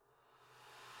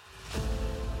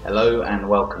Hello and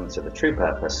welcome to the True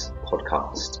Purpose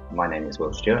podcast. My name is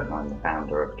Will Stewart and I'm the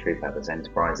founder of True Purpose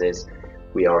Enterprises.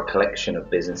 We are a collection of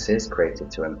businesses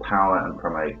created to empower and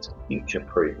promote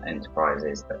future-proof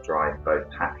enterprises that drive both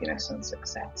happiness and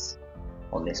success.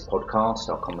 On this podcast,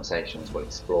 our conversations will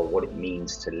explore what it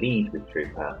means to lead with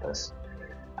true purpose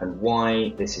and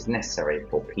why this is necessary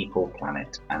for people,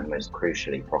 planet, and most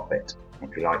crucially, profit.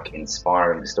 If you like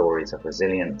inspiring stories of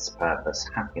resilience, purpose,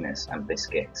 happiness, and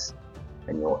biscuits,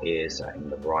 and your ears are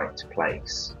in the right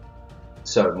place.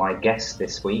 So my guest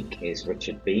this week is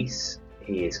Richard Beese.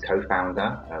 He is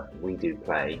co-founder of We Do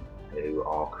Play, who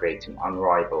are creating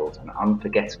unrivaled and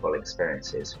unforgettable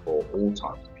experiences for all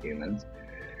types of humans.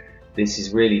 This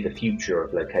is really the future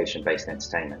of location-based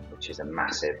entertainment, which is a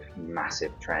massive,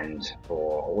 massive trend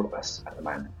for all of us at the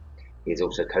moment. He is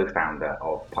also co-founder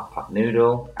of Putt Putt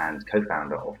Noodle and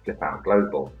co-founder of Flip Out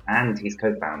Global, and he's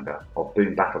co-founder of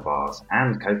Boom Battle Bars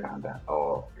and co-founder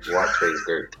of White Trees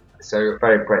Group. So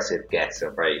very impressive guest, so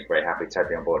very, very happy to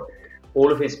have you on board.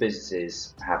 All of his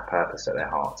businesses have purpose at their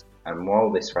heart, and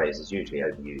while this phrase is usually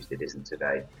overused, it isn't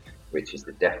today, which is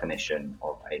the definition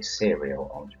of a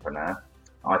serial entrepreneur.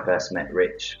 I first met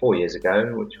Rich 4 years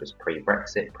ago, which was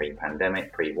pre-Brexit,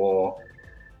 pre-pandemic, pre-war,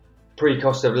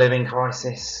 pre-cost of living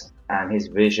crisis. And his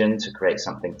vision to create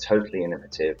something totally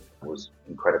innovative was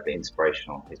incredibly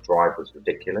inspirational. His drive was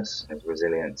ridiculous. His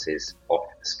resilience is off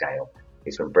the scale.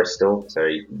 He's from Bristol, so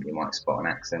you might spot an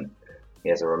accent. He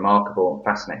has a remarkable and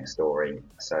fascinating story.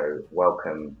 So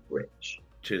welcome, Rich.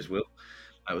 Cheers, Will.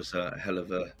 That was a hell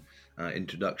of a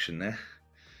introduction there.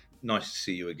 Nice to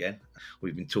see you again.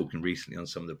 We've been talking recently on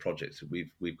some of the projects that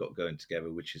we've got going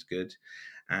together, which is good.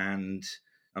 And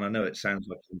I know it sounds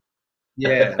like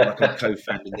like I'm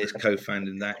co-founding this,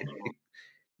 co-founding that.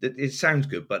 It sounds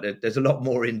good, but there's a lot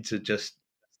more into just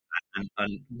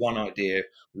and one idea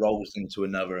rolls into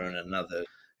another and another.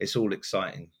 It's all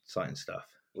exciting stuff.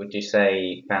 Would you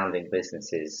say founding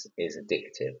businesses is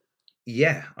addictive?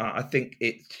 Yeah, I think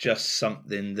it's just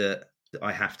something that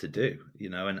I have to do,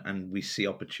 and we see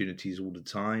opportunities all the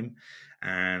time,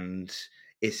 and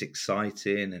it's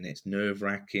exciting and it's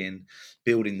nerve-wracking.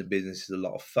 Building the business is a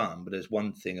lot of fun, but there's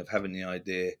one thing of having the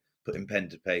idea, putting pen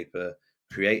to paper,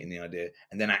 creating the idea,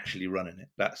 and then actually running it.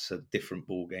 That's a different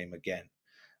ball game again.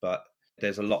 But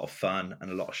there's a lot of fun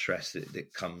and a lot of stress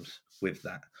that comes with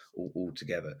that all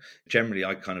together. Generally,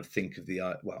 I kind of think of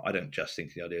I don't just think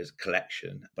of the idea as a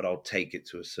collection, but I'll take it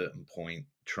to a certain point,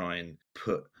 try and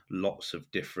put lots of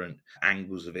different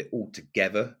angles of it all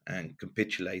together and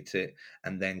capitulate it,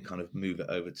 and then kind of move it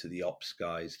over to the ops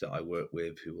guys that I work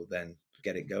with who will then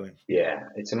get it going. Yeah,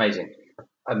 it's amazing.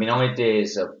 I mean,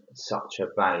 ideas are such a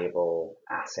valuable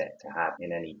asset to have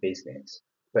in any business,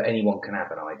 but anyone can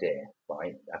have an idea,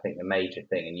 right? I think the major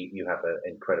thing, and you have an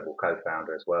incredible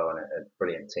co-founder as well and a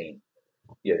brilliant team.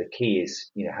 The key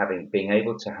is, being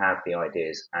able to have the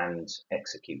ideas and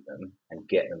execute them and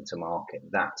get them to market.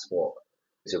 That's what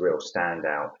is a real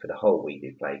standout for the whole We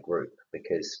Do Play group,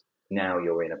 because now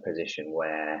you're in a position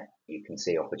where you can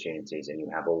see opportunities and you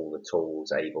have all the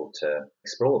tools able to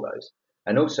explore those.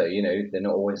 And also, they're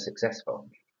not always successful.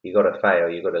 You've got to fail,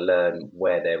 you've got to learn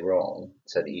where they're wrong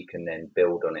so that you can then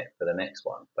build on it for the next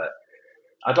one. But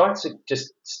I'd like to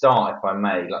just start, if I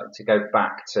may, to go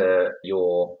back to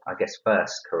your,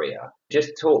 first career.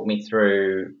 Just talk me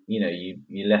through,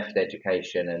 you left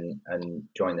education and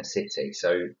joined the city.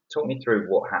 So talk me through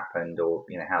what happened or,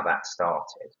 how that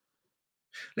started.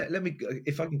 Let me,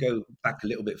 if I can go back a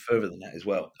little bit further than that as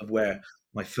well, of where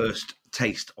my first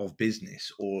taste of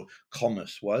business or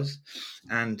commerce was.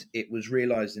 And it was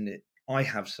realizing that I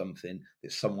have something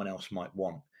that someone else might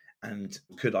want. And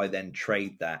could I then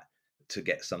trade that to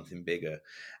get something bigger?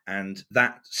 And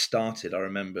that started, I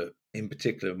remember in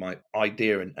particular, my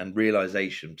idea and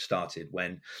realization started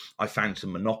when I found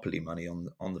some Monopoly money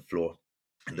on the floor.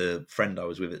 The friend I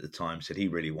was with at the time said he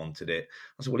really wanted it.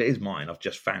 I said, well, it is mine. I've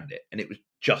just found it. And it was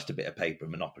just a bit of paper,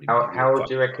 Monopoly. How old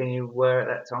do you reckon you were at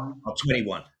that time? I'm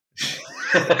 21.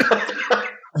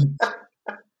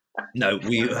 No,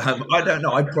 I don't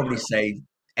know. I'd probably say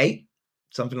 8,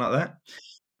 something like that.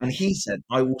 And he said,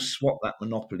 I will swap that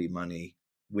Monopoly money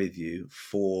with you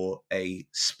for a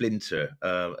Splinter,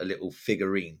 a little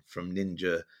figurine from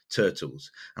Ninja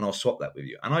Turtles. And I'll swap that with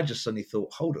you. And I just suddenly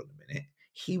thought, hold on a minute.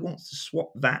 He wants to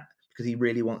swap that because he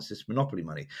really wants this Monopoly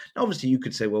money. Now, obviously, you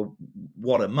could say, well,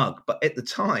 what a mug. But at the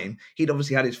time, he'd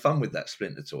obviously had his fun with that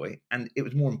Splinter toy. And it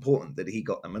was more important that he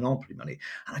got the Monopoly money.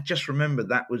 And I just remember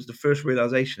that was the first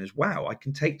realization is, wow, I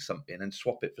can take something and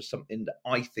swap it for something that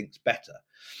I think's better.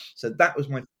 So that was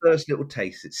my first little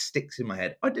taste. It sticks in my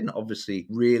head. I didn't obviously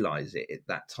realize it at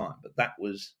that time, but that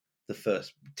was the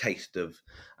first taste of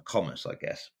commerce, I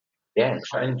guess. Yeah,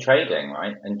 and trading,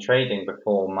 right? And trading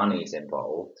before money's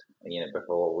involved,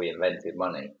 before we invented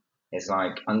money, is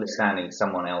like understanding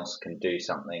someone else can do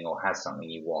something or has something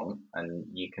you want, and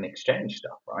you can exchange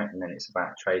stuff, right? And then it's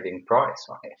about trading price,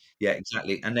 right? Yeah,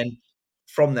 exactly. And then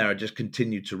from there, I just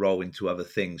continued to roll into other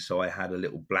things. So I had a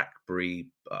little blackberry.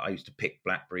 I used to pick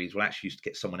blackberries. Well, I actually used to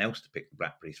get someone else to pick the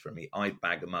blackberries for me. I'd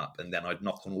bag them up, and then I'd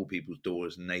knock on all people's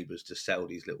doors and neighbours to sell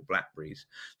these little blackberries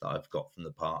that I've got from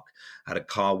the park. I had a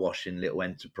car washing little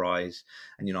enterprise,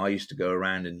 and I used to go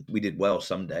around, and we did well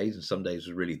some days, and some days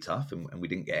was really tough, and we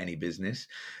didn't get any business.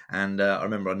 And I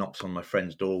remember I knocked on my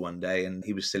friend's door one day, and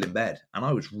he was still in bed, and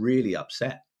I was really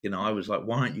upset. I was like,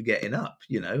 why aren't you getting up?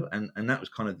 And that was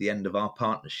kind of the end of our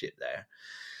partnership there.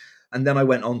 And then I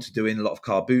went on to doing a lot of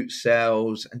car boot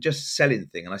sales and just selling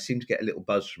things. And I seemed to get a little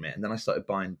buzz from it. And then I started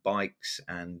buying bikes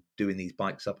and doing these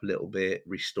bikes up a little bit,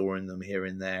 restoring them here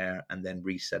and there, and then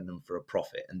reselling them for a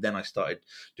profit. And then I started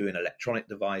doing electronic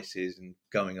devices and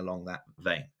going along that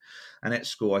vein. And at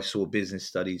school, I saw a business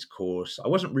studies course. I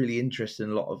wasn't really interested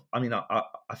in a lot of,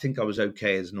 I think I was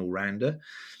okay as an all-rounder.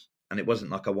 And it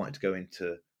wasn't like I wanted to go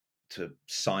into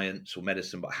science or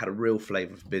medicine, but I had a real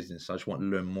flavor for business. So I just wanted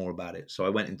to learn more about it. So I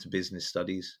went into business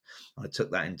studies. I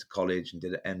took that into college and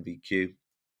did an MVQ.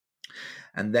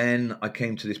 And then I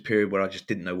came to this period where I just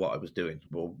didn't know what I was doing,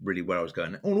 or really where I was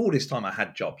going. And all this time I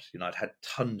had jobs. I'd had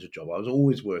tons of jobs. I was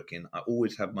always working. I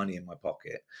always had money in my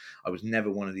pocket. I was never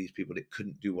one of these people that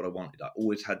couldn't do what I wanted. I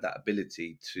always had that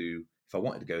ability to, if I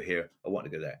wanted to go here, I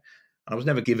wanted to go there. And I was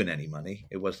never given any money.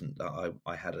 It wasn't that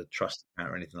I had a trust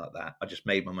account or anything like that. I just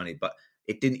made my money. But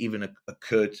it didn't even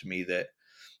occur to me that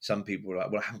some people were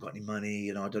like, well, I haven't got any money.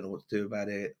 I don't know what to do about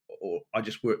it. Or I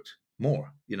just worked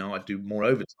more. I'd do more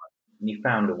overtime. You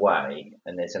found a way,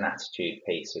 and there's an attitude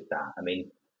piece with that. I mean,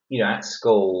 at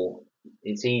school,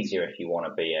 it's easier if you want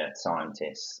to be a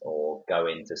scientist or go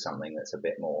into something that's a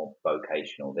bit more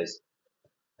vocational. I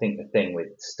think the thing with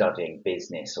studying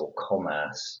business or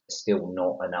commerce is still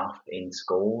not enough in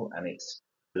school, and it's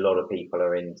a lot of people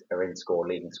are in school,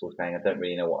 leaving school saying, I don't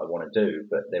really know what I want to do,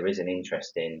 but there is an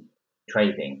interest in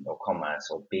trading or commerce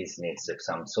or business of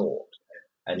some sort.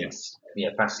 And Yeah. it's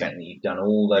fascinating that you've done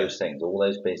all those things, all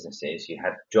those businesses. You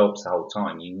had jobs the whole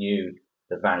time. You knew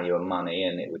the value of money,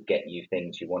 and it would get you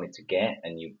things you wanted to get,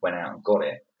 and you went out and got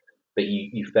it. But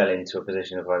you fell into a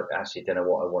position of, I actually don't know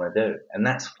what I want to do, and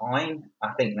that's fine.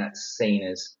 I think that's seen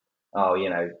as,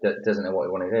 doesn't know what I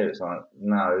want to do. It's like,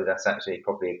 no, that's actually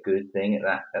probably a good thing at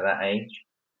that age.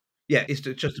 Yeah, it's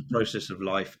just a process of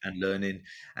life and learning.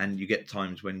 And you get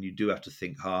times when you do have to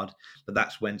think hard, but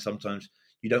that's when sometimes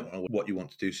you don't know what you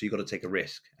want to do. So you've got to take a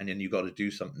risk, and then you've got to do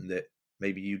something that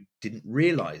maybe you didn't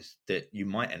realize that you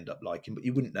might end up liking, but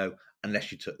you wouldn't know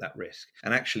unless you took that risk.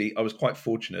 And actually, I was quite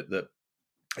fortunate that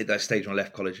at that stage when I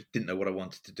left college, I didn't know what I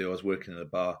wanted to do. I was working in a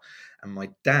bar, and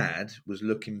my dad was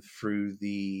looking through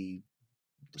the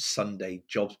Sunday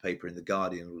jobs paper in the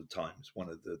Guardian all the time. It's one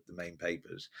of the main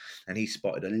papers, and he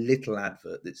spotted a little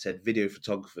advert that said video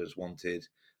photographers wanted,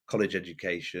 college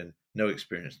education, no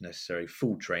experience necessary,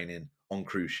 full training on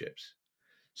cruise ships.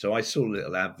 So I saw a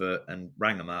little advert and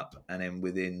rang them up, and then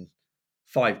within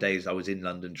 5 days I was in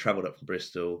London, travelled up from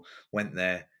Bristol, went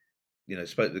there,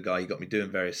 spoke to the guy. He got me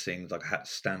doing various things. Like I had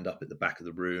to stand up at the back of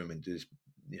the room and just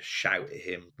shout at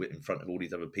him in front of all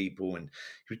these other people. And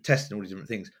he was testing all these different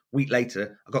things. A week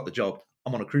later, I got the job.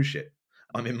 I'm on a cruise ship.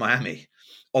 I'm in Miami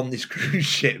on this cruise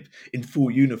ship in full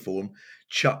uniform,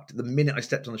 chucked. The minute I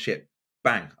stepped on the ship,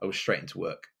 bang, I was straight into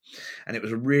work. And it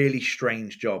was a really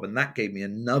strange job. And that gave me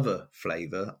another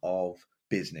flavor of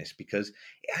business, because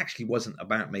it actually wasn't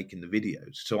about making the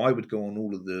videos. So I would go on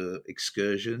all of the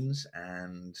excursions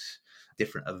and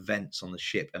different events on the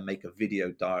ship and make a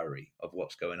video diary of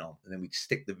what's going on. And then we'd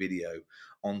stick the video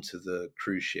onto the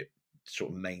cruise ship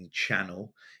sort of main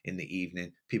channel in the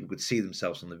evening. People could see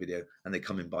themselves on the video, and they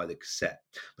come and buy the cassette.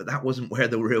 But that wasn't where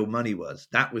the real money was.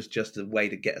 That was just a way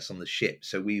to get us on the ship.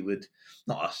 So we would,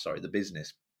 not us, sorry, the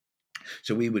business.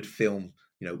 So we would film,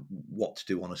 what to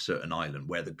do on a certain island,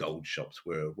 where the gold shops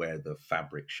were, where the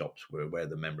fabric shops were, where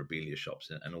the memorabilia shops,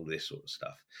 and all this sort of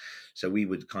stuff. So we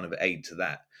would kind of aid to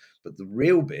that. But the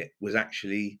real bit was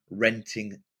actually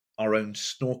renting our own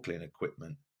snorkeling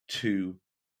equipment to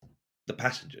the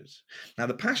passengers. Now,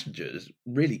 the passengers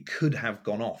really could have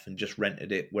gone off and just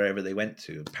rented it wherever they went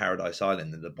to, Paradise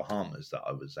Island in the Bahamas that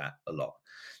I was at a lot.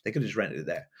 They could have just rented it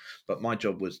there. But my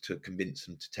job was to convince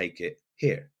them to take it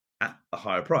here at a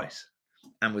higher price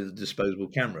and with a disposable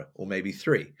camera, or maybe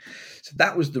 3. So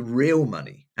that was the real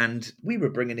money. And we were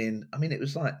bringing in, it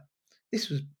was like, this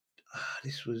was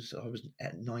I was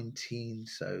at 19,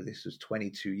 so this was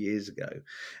 22 years ago. And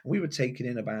we were taking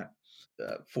in about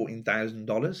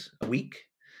 $14,000 a week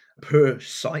per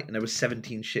site, and there were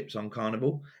 17 ships on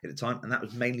Carnival at the time, and that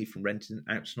was mainly from renting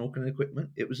out snorkeling equipment.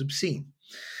 It was obscene.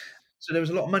 So there was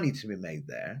a lot of money to be made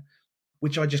there,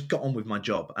 which I just got on with my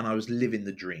job, and I was living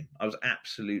the dream. I was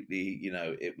absolutely,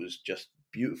 it was just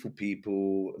beautiful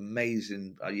people,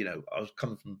 amazing. I was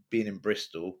coming from being in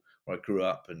Bristol, where I grew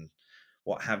up, and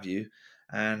what have you.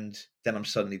 And then I'm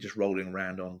suddenly just rolling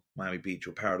around on Miami Beach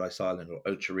or Paradise Island or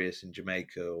Ocho Rios in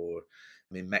Jamaica or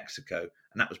in Mexico.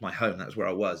 And that was my home. That was where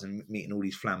I was, and meeting all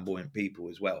these flamboyant people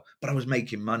as well. But I was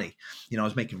making money. I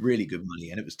was making really good money,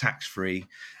 and it was tax free.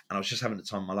 And I was just having the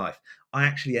time of my life. I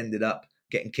actually ended up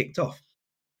getting kicked off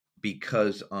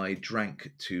because I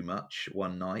drank too much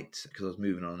one night because I was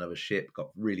moving on another ship, got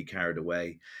really carried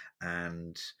away,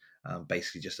 and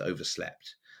basically just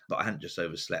overslept. But I hadn't just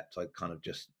overslept. I kind of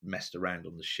just messed around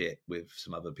on the ship with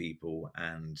some other people,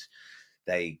 and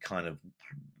they kind of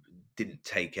didn't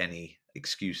take any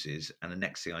excuses. And the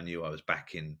next thing I knew, I was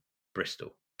back in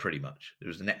Bristol, pretty much. It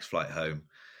was the next flight home,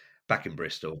 back in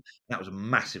Bristol. That was a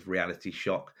massive reality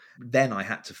shock. Then I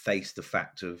had to face the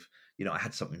fact of, I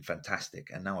had something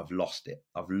fantastic, and now I've lost it.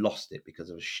 I've lost it because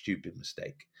of a stupid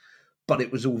mistake. But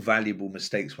it was all valuable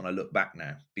mistakes when I look back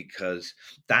now, because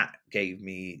that gave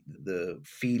me the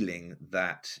feeling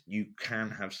that you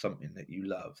can have something that you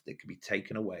love that can be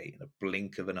taken away in a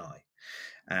blink of an eye.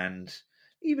 And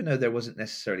even though there wasn't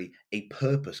necessarily a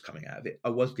purpose coming out of it, I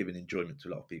was giving enjoyment to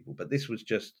a lot of people. But this was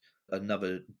just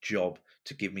another job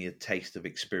to give me a taste of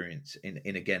experience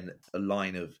in again, a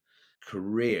line of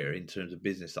career in terms of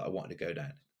business that I wanted to go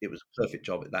down. It was a perfect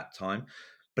job at that time,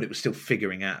 but it was still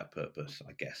figuring out a purpose,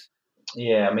 I guess.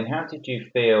 Yeah, I mean, how did you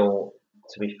feel?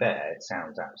 To be fair, it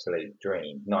sounds absolute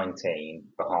dream. 19,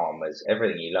 Bahamas,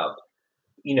 everything you loved.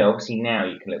 Obviously now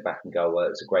you can look back and go, well,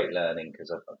 it's a great learning because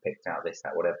I picked out this,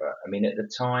 that, whatever. I mean, at the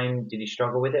time, did you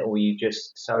struggle with it, or were you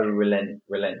just so No, I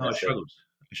relentless in? struggled.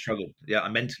 I struggled. Yeah, I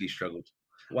mentally struggled.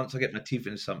 Once I get my teeth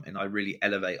into something, I really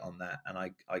elevate on that, and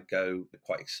I go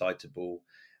quite excitable,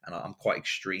 and I'm quite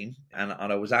extreme. And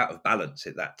I was out of balance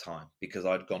at that time because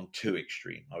I'd gone too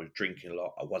extreme. I was drinking a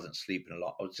lot. I wasn't sleeping a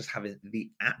lot. I was just having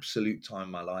the absolute time of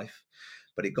my life,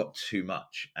 but it got too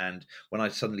much. And when I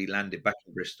suddenly landed back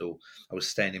in Bristol, I was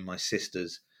staying in my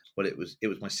sister's. Well, it was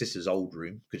my sister's old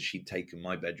room because she'd taken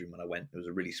my bedroom when I went. It was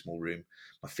a really small room.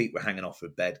 My feet were hanging off her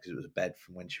bed because it was a bed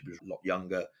from when she was a lot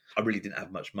younger. I really didn't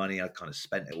have much money. I kind of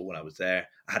spent it all when I was there.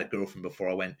 I had a girlfriend before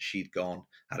I went. She'd gone.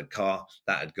 I had a car.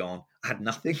 That had gone. I had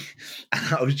nothing.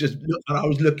 And I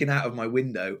was looking out of my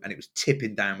window, and it was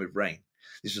tipping down with rain.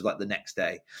 This was like the next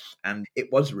day. And it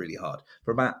was really hard.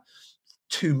 For about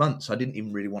 2 months, I didn't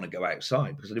even really want to go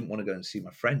outside because I didn't want to go and see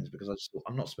my friends because I just thought,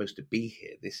 I'm not supposed to be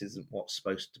here. This isn't what's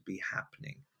supposed to be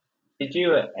happening. Did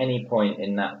you at any point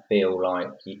in that feel like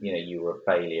you were a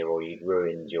failure or you'd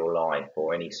ruined your life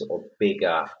or any sort of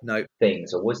bigger No,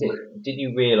 things, or was it? Did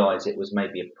you realise it was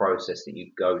maybe a process that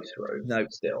you'd go through no,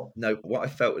 still? no. What I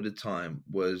felt at the time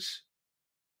was,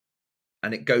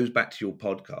 and it goes back to your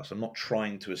podcast, I'm not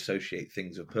trying to associate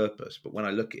things of purpose, but when I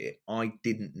look at it, I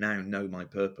didn't now know my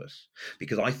purpose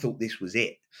because I thought this was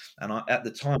it. And at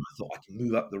the time, I thought I can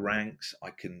move up the ranks,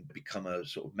 I can become a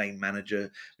sort of main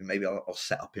manager, and maybe I'll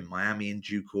set up in Miami in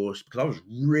due course, because I was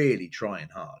really trying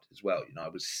hard as well. I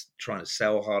was trying to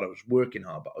sell hard, I was working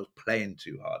hard, but I was playing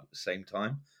too hard at the same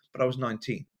time. But I was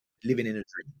 19, living in a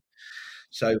dream.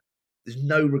 So there's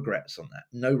no regrets on that,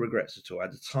 no regrets at all. I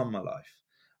had the time of my life.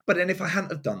 But then if I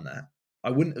hadn't have done that, I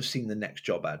wouldn't have seen the next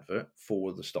job advert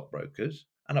for the stockbrokers,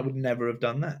 and I would never have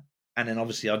done that. And then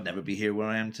obviously I'd never be here where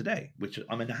I am today, which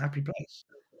I'm in a happy place.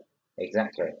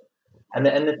 Exactly. And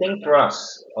the thing for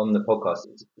us on the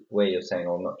podcast is where you're saying,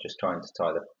 "Oh, I'm not just trying to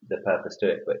tie the purpose to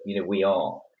it," but we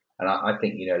are. And I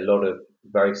think a lot of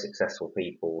very successful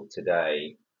people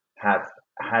today have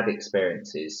had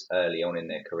experiences early on in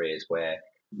their careers where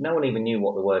no one even knew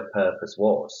what the word purpose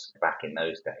was back in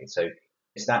those days. So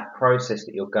it's that process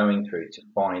that you're going through to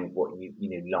find what you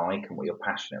like and what you're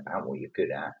passionate about, what you're good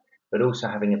at, but also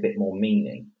having a bit more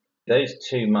meaning. Those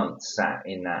 2 months sat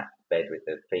in that bed with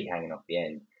the feet hanging off the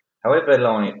end, however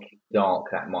dark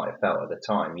that might have felt at the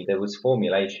time, there was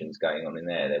formulations going on in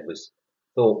there. There was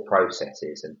thought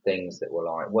processes and things that were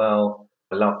like, well,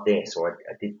 I love this, or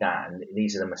I did that, and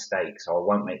these are the mistakes, so I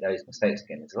won't make those mistakes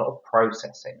again. There's a lot of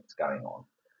processing that's going on.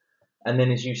 And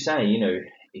then, as you say,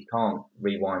 you can't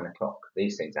rewind the clock.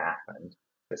 These things happened.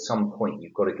 At some point,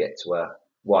 you've got to get to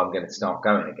well, I'm going to start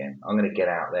going again. I'm going to get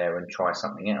out there and try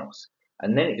something else.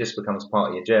 And then it just becomes part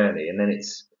of your journey, and then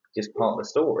it's just part of the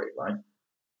story, right?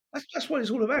 That's what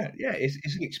it's all about. Yeah, it's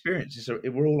an experience.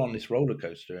 We're all on this roller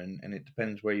coaster, and it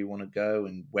depends where you want to go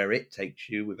and where it takes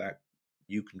you without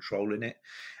you controlling it.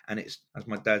 And it's, as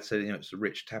my dad said, it's the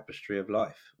rich tapestry of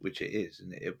life, which it is,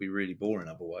 and it'd be really boring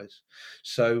otherwise.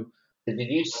 So So did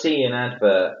you see an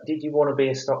advert? Did you want to be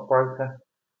a stockbroker?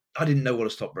 I didn't know what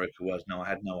a stockbroker was. No, I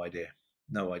had no idea,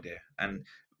 no idea. And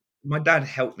my dad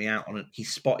helped me out on it. He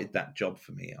spotted that job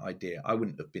for me, idea. I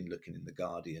wouldn't have been looking in the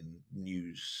Guardian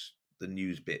news, the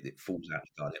news bit that falls out of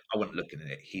the Guardian. I wasn't looking at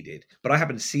it. He did. But I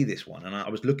happened to see this one, and I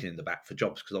was looking in the back for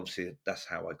jobs because obviously that's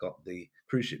how I got the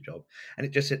cruise ship job. And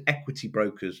it just said equity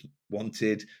brokers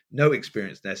wanted, no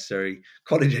experience necessary,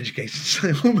 college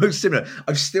education. So almost similar.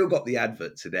 I've still got the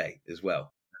advert today as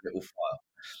well, a little file.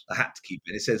 I had to keep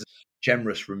it. It says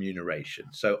generous remuneration.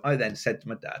 So I then said to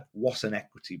my dad, what's an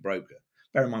equity broker?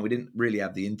 Bear in mind, we didn't really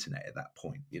have the internet at that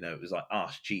point. It was like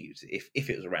Ask Jeeves. If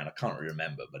it was around, I can't really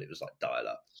remember, but it was like dial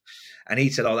up. And he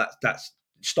said, "Oh, that's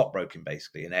stockbroking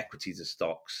basically, and equities are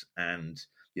stocks." And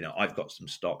I've got some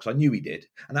stocks. I knew he did,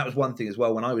 and that was one thing as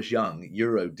well. When I was young,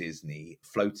 Euro Disney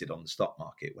floated on the stock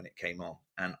market when it came on,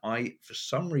 and I, for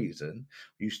some reason,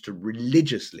 used to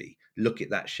religiously look at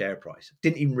that share price.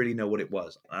 Didn't even really know what it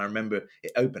was. I remember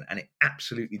it opened, and it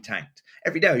absolutely tanked.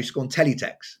 Every day I used to go on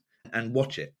teletext and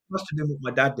watch it. Must have been what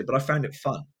my dad did, but I found it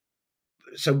fun.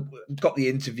 So got the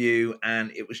interview,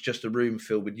 and it was just a room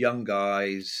filled with young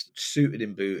guys, suited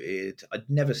and booted. I'd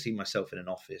never seen myself in an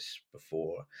office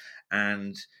before,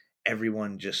 and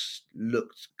everyone just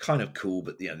looked kind of cool.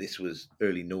 But this was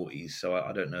early noughties, so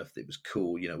I don't know if it was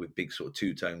cool. With big sort of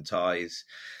two-tone ties,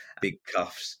 big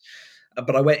cuffs.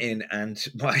 But I went in, and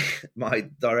my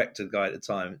director guy at the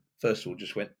time, first of all,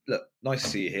 just went, "Look, nice to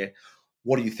see you here.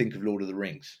 What do you think of Lord of the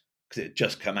Rings?" Because it had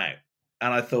just come out,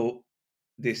 and I thought,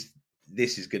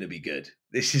 this is going to be good.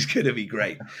 This is going to be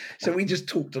great. So we just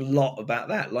talked a lot about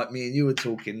that, like me and you are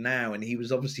talking now. And he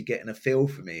was obviously getting a feel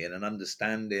for me and an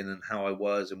understanding and how I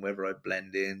was and whether I'd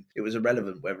blend in. It was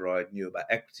irrelevant whether I knew about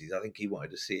equities. I think he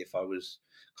wanted to see if I was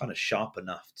kind of sharp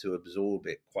enough to absorb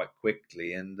it quite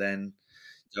quickly and then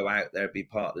go out there, be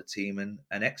part of the team and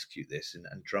execute this and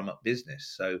drum up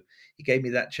business. So he gave me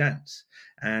that chance.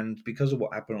 And because of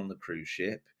what happened on the cruise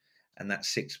ship and that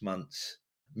 6 months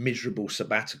miserable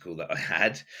sabbatical that I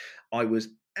had, I was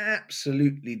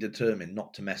absolutely determined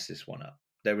not to mess this one up.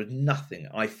 There was nothing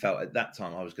I felt at that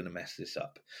time I was going to mess this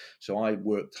up. So I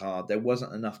worked hard. There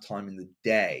wasn't enough time in the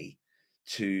day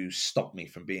to stop me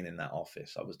from being in that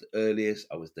office. I was the earliest,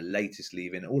 I was the latest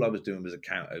leaving. All I was doing was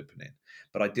account opening.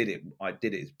 But I did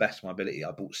it as best of my ability.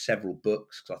 I bought several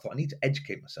books because I thought I need to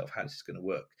educate myself how this is going to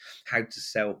work, how to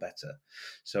sell better.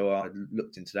 So I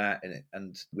looked into that,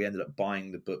 and we ended up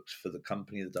buying the books for the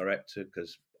company, the director,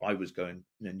 because I was going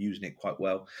and using it quite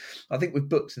well. I think with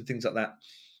books and things like that,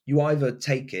 you either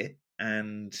take it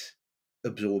and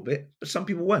absorb it, but some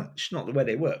people won't. It's not the way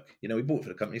they work. We bought it for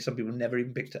the company. Some people never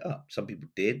even picked it up. Some people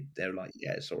did. They're like,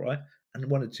 yeah, it's all right. And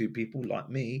one or two people like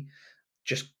me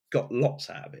just got lots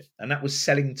out of it. And that was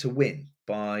Selling to Win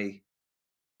by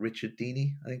Richard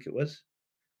Deeney, I think it was.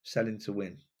 Selling to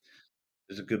Win.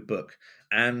 It was a good book.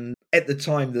 And at the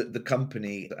time that the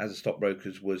company, as a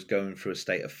stockbrokers, was going through a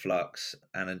state of flux,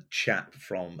 and a chap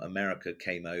from America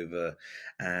came over,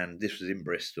 and this was in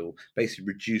Bristol, basically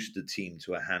reduced the team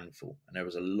to a handful, and there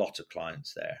was a lot of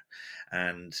clients there.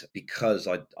 And because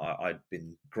I'd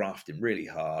been grafting really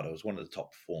hard, I was one of the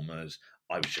top performers.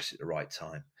 I was just at the right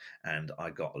time, and I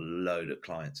got a load of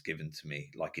clients given to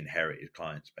me, like inherited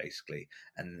clients, basically.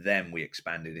 And then we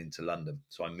expanded into London.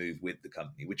 So I moved with the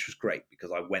company, which was great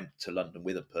because I went to London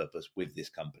with a purpose with this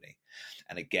company.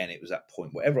 And again, it was that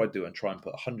point, whatever I do and try and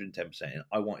put 110% in,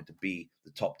 I wanted to be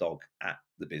the top dog at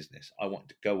the business. I wanted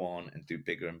to go on and do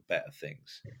bigger and better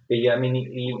things. But yeah, I mean,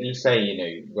 you say,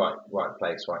 right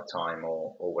place, right time,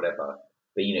 or whatever.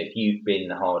 But if you've been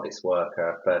the hardest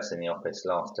worker, first in the office,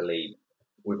 last to leave,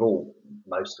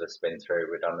 most of us been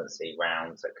through redundancy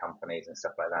rounds at companies and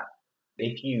stuff like that.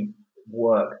 If you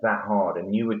work that hard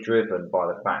and you were driven by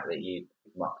the fact that you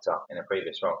mucked up in a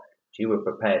previous role, you were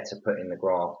prepared to put in the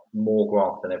graft, more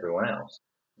graft than everyone else.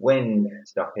 When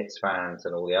stuff hits fans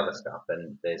and all the other stuff,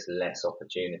 and there's less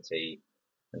opportunity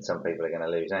and some people are going to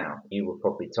lose out. You were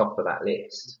probably top of that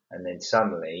list, and then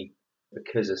suddenly,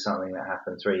 because of something that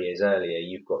happened 3 years earlier,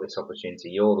 you've got this opportunity.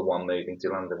 You're the one moving to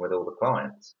London with all the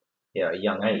clients. At a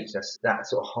young age, that's that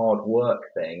sort of hard work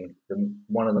thing.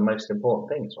 One of the most important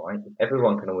things, right?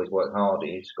 Everyone can always work harder.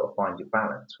 You just got to find your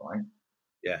balance, right?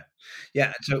 Yeah.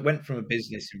 Yeah. So it went from a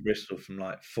business in Bristol from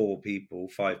like 4 people,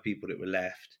 5 people that were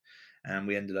left, and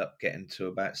we ended up getting to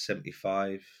about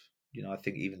 75. I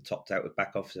think even topped out with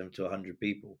back office to 100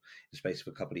 people in the space of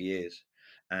a couple of years.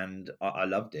 and I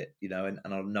loved it, and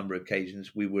on a number of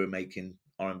occasions we were making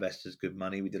our investors good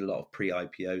money. We did a lot of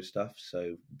pre-IPO stuff,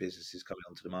 so businesses coming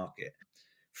onto the market.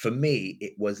 For me,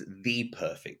 it was the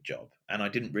perfect job. And I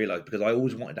didn't realize, because I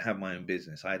always wanted to have my own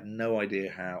business. I had no idea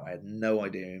how, I had no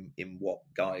idea in what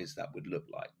guise that would look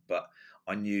like. But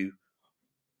I knew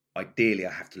ideally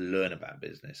I have to learn about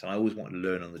business. And I always wanted to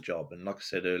learn on the job. And like I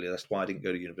said earlier, that's why I didn't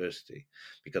go to university,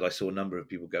 because I saw a number of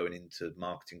people going into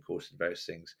marketing courses and various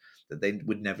things that they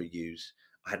would never use.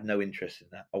 I had no interest in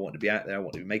that. I wanted to be out there. I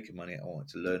wanted to be making money. I wanted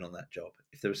to learn on that job.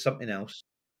 If there was something else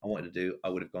I wanted to do, I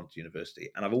would have gone to university.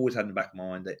 And I've always had in the back of my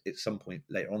mind that at some point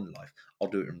later on in life, I'll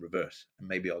do it in reverse. And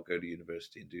maybe I'll go to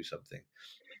university and do something.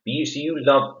 So you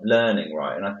love learning,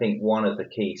 right? And I think one of the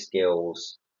key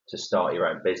skills to start your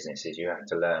own business is you have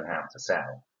to learn how to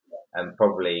sell. And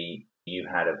probably you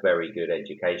had a very good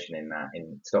education in that.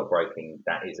 In stockbroking,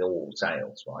 that is all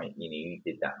sales, right? You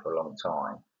did that for a long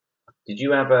time. Did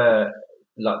you have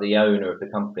like the owner of the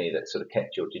company that sort of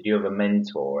kept you, or did you have a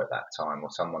mentor at that time or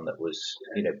someone that was,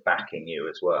 backing you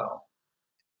as well?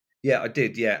 Yeah, I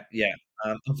did. Yeah, yeah.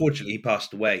 Unfortunately, he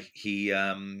passed away. He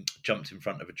jumped in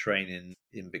front of a train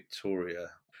in Victoria,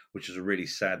 which is a really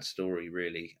sad story,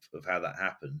 really, of how that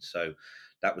happened. So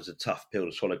that was a tough pill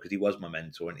to swallow, because he was my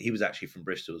mentor, and he was actually from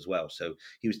Bristol as well. So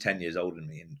he was 10 years older than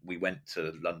me, and we went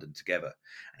to London together.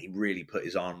 And he really put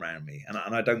his arm around me.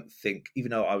 And I don't think,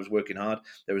 even though I was working hard,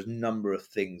 there was a number of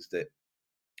things that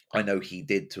I know he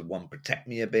did to, one, protect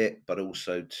me a bit, but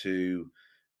also to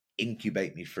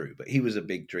incubate me through. But he was a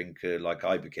big drinker, like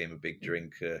I became a big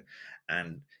drinker,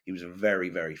 and he was a very,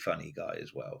 very funny guy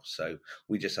as well. So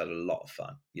we just had a lot of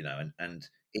fun, and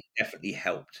it definitely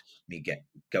helped me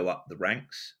go up the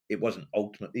ranks. It wasn't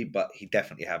ultimately, but he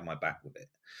definitely had my back with it.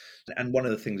 And one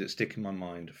of the things that stick in my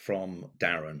mind from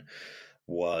Darren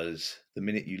was, the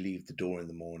minute you leave the door in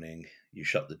the morning, you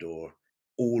shut the door,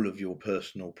 all of your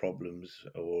personal problems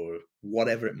or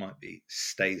whatever it might be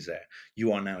stays there.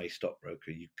 You are now a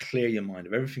stockbroker. You clear your mind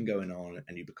of everything going on,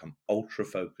 and you become ultra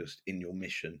focused in your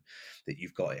mission that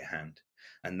you've got at hand.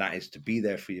 And that is to be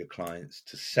there for your clients,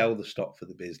 to sell the stock for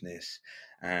the business,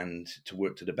 and to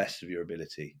work to the best of your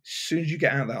ability. As soon as you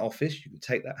get out of that office, you can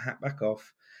take that hat back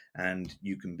off, and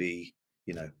you can be,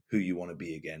 who you want to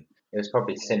be again. It was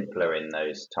probably simpler in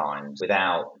those times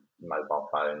without mobile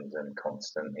phones and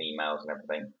constant emails and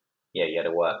everything. Yeah, you had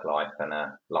a work life and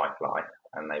a life,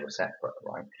 and they were separate,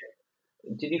 right?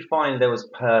 Did you find there was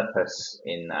purpose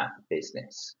in that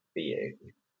business for you,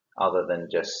 other than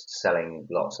just selling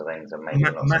lots of things and making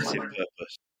lots of Massive money?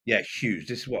 purpose. Yeah, huge.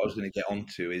 This is what I was going to get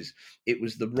onto. Is it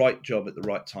was the right job at the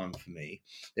right time for me.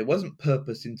 There wasn't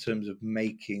purpose in terms of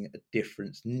making a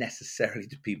difference necessarily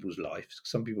to people's lives.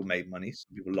 Some people made money,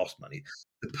 some people lost money.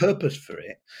 The purpose for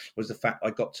it was the fact I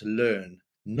got to learn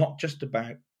not just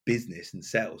about business and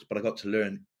sales, but I got to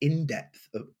learn in depth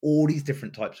of all these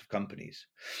different types of companies.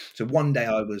 So one day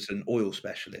I was an oil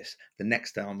specialist. The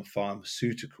next day I'm a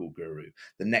pharmaceutical guru.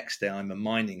 The next day I'm a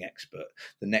mining expert.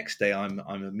 The next day I'm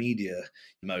a media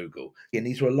mogul. And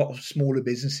these were a lot of smaller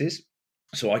businesses.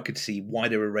 So I could see why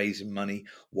they were raising money,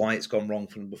 why it's gone wrong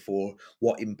for them before,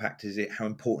 what impact is it, how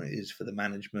important it is for the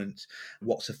management,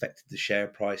 what's affected the share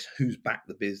price, who's backed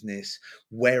the business,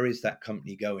 where is that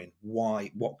company going,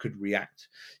 why, what could react,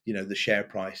 the share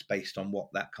price based on what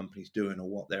that company's doing or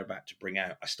what they're about to bring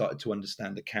out. I started to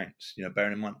understand accounts,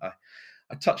 bearing in mind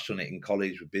I touched on it in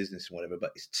college with business and whatever,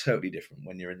 but it's totally different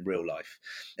when you're in real life.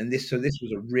 And this was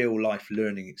a real life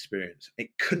learning experience.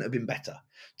 It couldn't have been better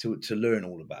to learn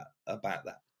all about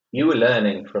that. You were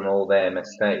learning from all their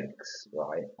mistakes,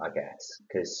 right? I guess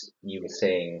because you were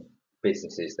seeing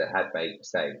businesses that had made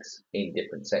mistakes in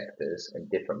different sectors and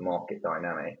different market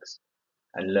dynamics,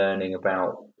 and learning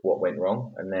about what went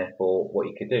wrong and therefore what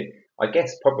you could do. I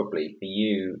guess probably for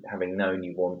you, having known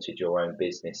you wanted your own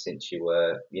business since you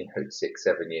were, 6,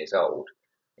 7 years old,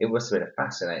 it must have been a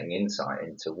fascinating insight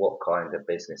into what kind of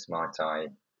business might I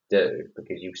do,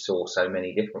 because you saw so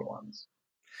many different ones.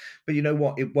 But you know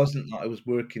what? It wasn't that I was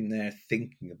working there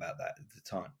thinking about that at the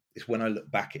time. It's when I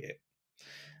look back at it.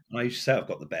 And I used to say I've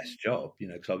got the best job,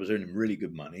 because I was earning really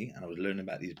good money and I was learning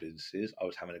about these businesses. I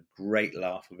was having a great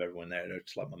laugh with everyone there. They're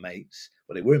just like my mates.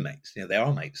 Well, they were mates. They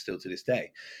are mates still to this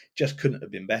day. Just couldn't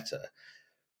have been better.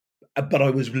 But I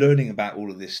was learning about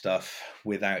all of this stuff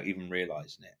without even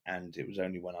realizing it. And it was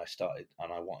only when I started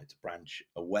and I wanted to branch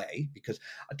away, because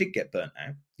I did get burnt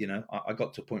out. I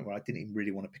got to a point where I didn't even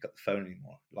really want to pick up the phone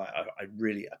anymore. Like I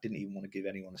didn't even want to give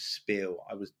anyone a spiel.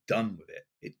 I was done with it.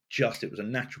 It was a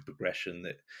natural progression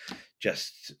that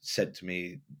just said to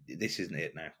me, this isn't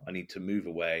it now. I need to move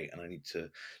away and I need to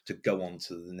go on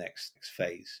to the next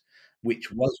phase,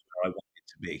 which was where I wanted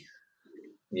to be.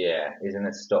 Yeah, isn't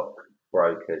a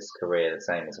stockbroker's career the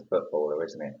same as a footballer,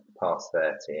 isn't it? Past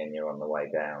 30 and you're on the way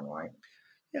down, right?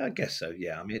 Yeah, I guess so.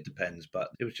 Yeah, I mean, it depends, but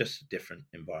it was just a different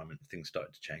environment. Things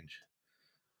started to change.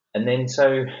 And then,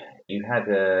 so you had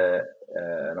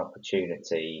an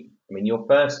opportunity. I mean, your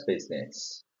first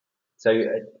business. So,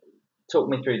 talk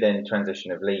me through then the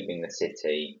transition of leaving the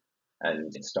city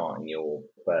and starting your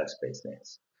first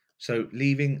business. So,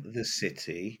 leaving the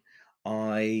city,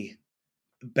 I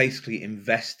basically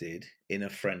invested in a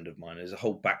friend of mine. There's a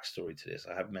whole backstory to this.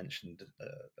 I have mentioned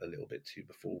a little bit to you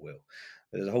before, Will.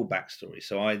 There's a whole backstory.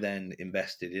 So I then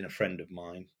invested in a friend of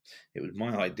mine. It was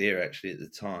my idea actually at the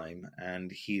time,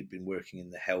 and he had been working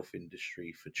in the health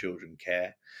industry for children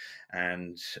care.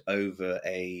 And over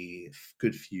a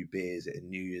good few beers at a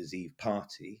New Year's Eve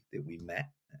party that we met,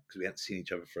 because we hadn't seen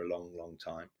each other for a long, long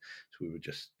time. So we were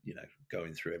just,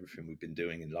 going through everything we've been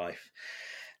doing in life.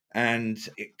 And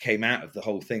it came out of the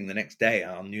whole thing. The next day,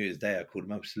 on New Year's Day, I called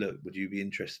him up and said, look, would you be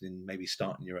interested in maybe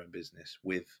starting your own business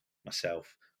with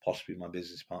myself, possibly my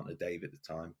business partner, Dave, at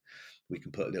the time? We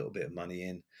can put a little bit of money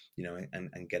in,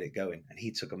 and get it going. And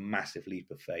he took a massive leap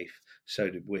of faith. So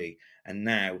did we. And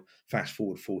now, fast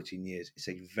forward 14 years, it's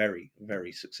a very,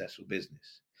 very successful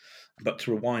business. But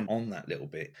to rewind on that little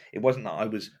bit, it wasn't that I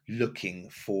was looking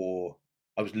for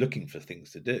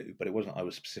things to do, but it wasn't I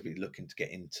was specifically looking to get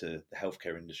into the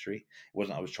healthcare industry. It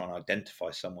wasn't I was trying to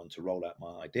identify someone to roll out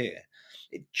my idea.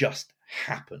 It just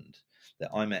happened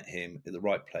that I met him at the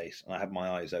right place and I had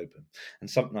my eyes open. And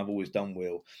something I've always done,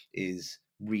 Will, is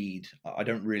read. I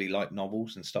don't really like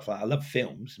novels and stuff like that. I love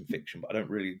films and fiction, but I don't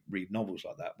really read novels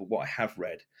like that. But what I have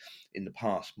read in the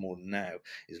past more than now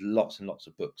is lots and lots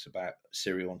of books about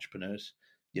serial entrepreneurs.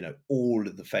 All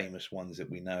of the famous ones that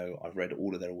we know, I've read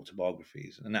all of their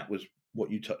autobiographies. And that was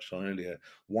what you touched on earlier.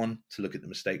 One, to look at the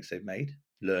mistakes they've made,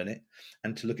 learn it,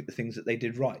 and to look at the things that they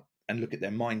did right and look at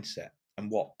their mindset and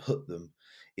what put them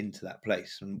into that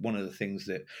place. And one of the things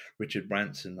that Richard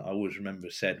Branson, I always remember,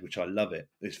 said, which I love it,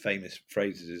 his famous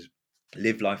phrases is,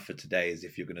 live life for today as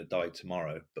if you're going to die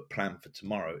tomorrow, but plan for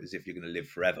tomorrow as if you're going to live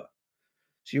forever.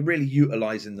 So you're really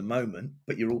utilizing the moment,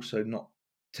 but you're also not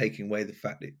taking away the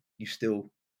fact that you still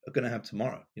are going to have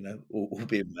tomorrow, all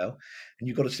being well. And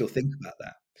you've got to still think about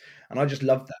that. And I just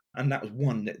loved that. And that was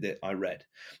one that I read.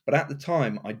 But at the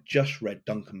time, I just read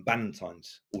Duncan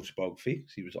Bannatyne's autobiography.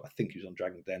 So I think he was on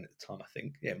Dragon Den at the time, I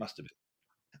think. Yeah, it must have been.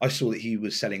 I saw that he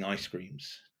was selling ice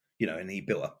creams, and he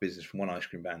built up business from one ice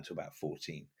cream van to about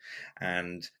 14.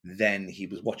 And then he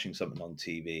was watching something on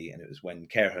TV, and it was when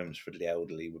care homes for the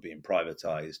elderly were being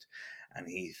privatized. And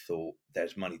he thought,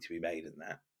 there's money to be made in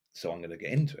that. So I'm going to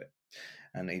get into it.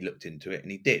 And he looked into it and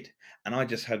he did. And I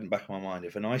just had in the back of my mind,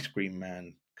 if an ice cream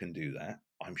man can do that,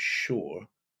 I'm sure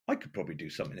I could probably do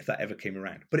something if that ever came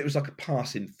around. But it was like a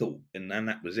passing thought, and then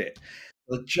that was it.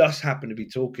 I just happened to be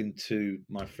talking to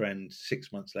my friend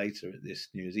 6 months later at this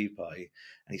New Year's Eve party,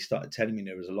 and he started telling me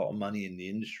there was a lot of money in the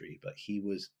industry, but he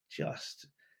was just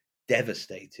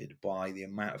devastated by the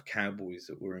amount of cowboys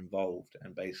that were involved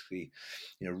and basically,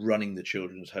 running the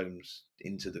children's homes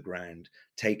into the ground,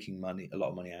 taking a lot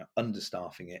of money out,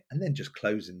 understaffing it, and then just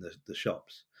closing the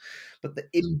shops. But the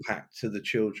impact to the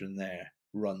children there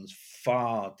runs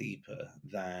far deeper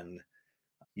than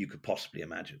you could possibly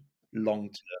imagine. Long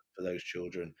term for those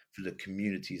children, for the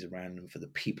communities around them, for the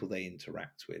people they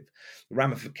interact with. The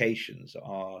ramifications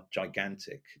are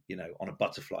gigantic, on a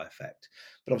butterfly effect.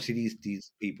 But obviously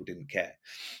these people didn't care.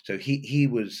 So he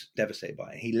was devastated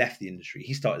by it. He left the industry.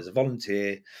 He started as a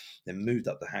volunteer, then moved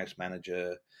up the house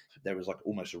manager. There was like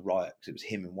almost a riot because it was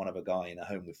him and one other guy in a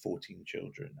home with 14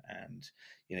 children. And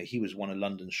he was one of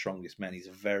London's strongest men. He's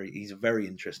a very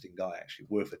interesting guy, actually,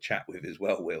 worth a chat with as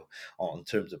well, Will, on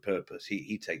terms of purpose.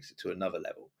 He takes it to another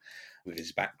level with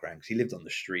his background because he lived on the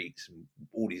streets and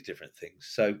all these different things.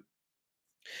 So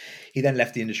he then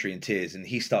left the industry in tears and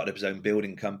he started up his own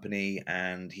building company,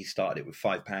 and he started it with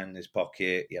 £5 in his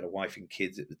pocket. He had a wife and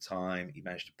kids at the time. He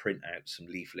managed to print out some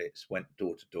leaflets, went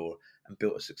door to door and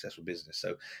built a successful business.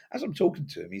 So as I'm talking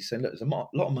to him, he's saying, look, there's a lot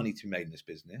of money to be made in this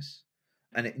business,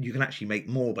 and you can actually make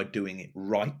more by doing it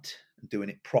right and doing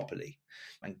it properly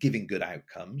and giving good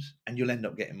outcomes, and you'll end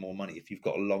up getting more money if you've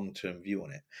got a long-term view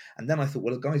on it. And then I thought,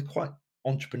 well, the guy's quite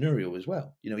entrepreneurial as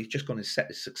well. He's just gone and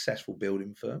set a successful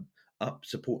building firm up,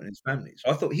 supporting his family. So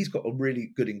I thought he's got a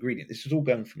really good ingredient. This was all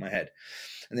going through my head.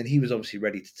 And then he was obviously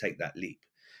ready to take that leap.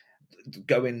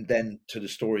 Going then to the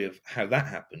story of how that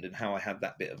happened and how I had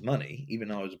that bit of money, even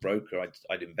though I was a broker,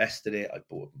 I'd invested it, I'd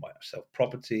bought myself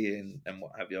property and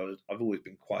what have you. I've always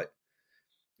been quite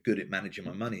good at managing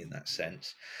my money in that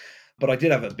sense. But I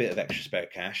did have a bit of extra spare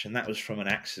cash, and that was from an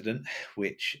accident,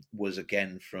 which was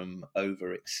again from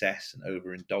over excess and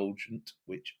overindulgent,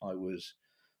 which I was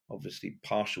obviously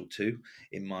partial to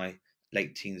in my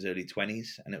late teens, early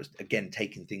 20s. And it was, again,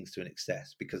 taking things to an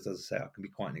excess because, as I say, I can be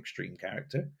quite an extreme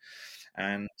character.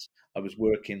 And I was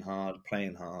working hard,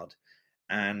 playing hard.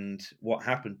 And what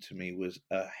happened to me was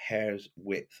a hair's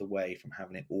width away from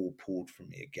having it all pulled from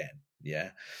me again.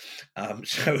 Yeah.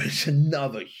 So it's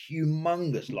another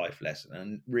humongous life lesson.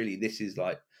 And really, this is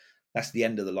like, that's the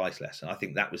end of the life lesson. I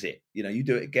think that was it. You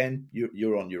do it again,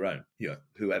 you're on your own.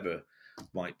 Whoever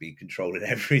might be controlling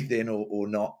everything or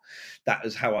not. That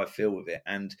is how I feel with it.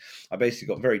 And I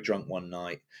basically got very drunk one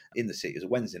night in the city. It was a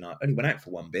Wednesday night. Only went out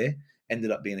for one beer.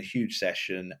 Ended up being a huge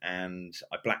session, and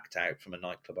I blacked out from a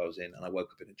nightclub I was in, and I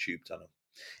woke up in a tube tunnel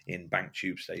in Bank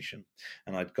Tube Station.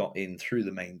 And I'd got in through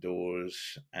the main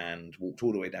doors and walked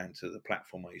all the way down to the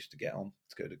platform I used to get on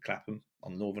to go to Clapham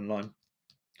on the Northern Line.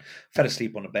 Fell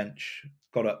asleep on a bench,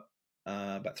 got up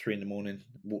about 3 a.m,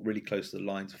 walked really close to the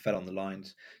lines, fell on the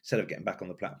lines. Instead of getting back on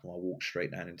the platform, I walked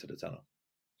straight down into the tunnel.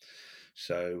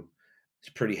 So it's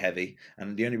pretty heavy.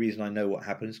 And the only reason I know what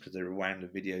happens because they rewound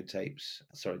the videotapes.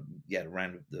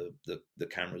 Around the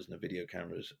cameras and the video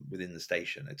cameras within the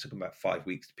station. It took them about 5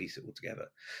 weeks to piece it all together.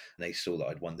 And they saw that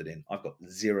I'd wandered in. I've got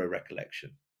zero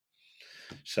recollection.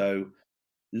 So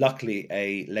luckily,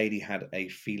 a lady had a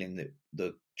feeling that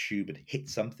the tube had hit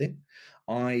something.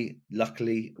 I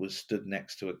luckily was stood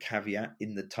next to a caveat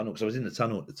in the tunnel because I was in the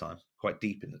tunnel at the time, quite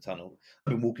deep in the tunnel.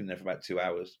 I've been walking there for about 2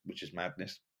 hours, which is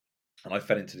madness. And I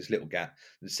fell into this little gap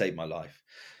that saved my life.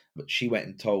 But she went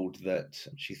and told that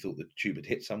she thought the tube had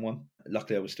hit someone.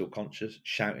 Luckily, I was still conscious,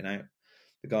 shouting out.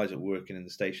 The guys that were working in the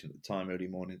station at the time, early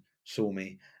morning,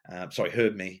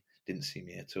 heard me, didn't see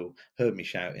me at all, heard me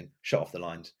shouting, shut off the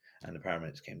lines, and the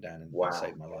paramedics came down and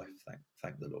saved my life.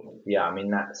 Thank the Lord. Yeah, I mean,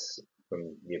 that's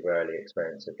from your early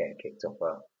experience of getting kicked off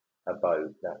a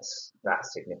boat. That's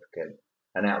significant.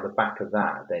 And out the back of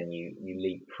that, then you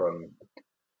leap from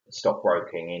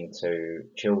stockbroking into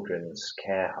children's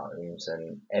care homes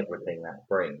and everything that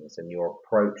brings. And your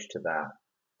approach to that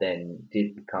then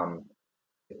did become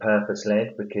purpose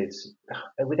led, because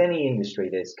with any industry,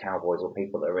 there's cowboys or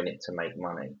people that are in it to make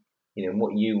money. And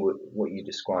what you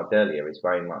described earlier is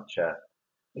very much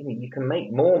you can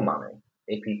make more money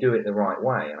if you do it the right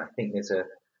way. And I think there's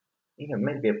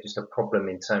maybe just a problem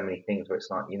in so many things where it's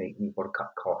like, you've got to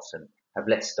cut costs and have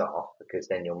less staff because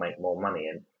then you'll make more money.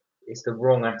 And it's the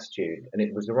wrong attitude. And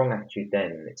it was the wrong attitude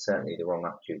then, and it's certainly the wrong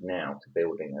attitude now to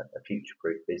building a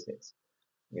future-proof business.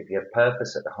 If you have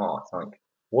purpose at the heart, like,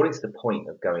 what is the point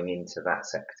of going into that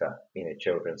sector,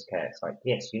 children's care? It's like,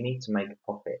 yes, you need to make a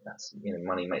profit. That's,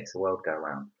 money makes the world go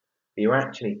round. But you're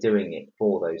actually doing it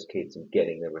for those kids and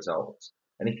getting the results.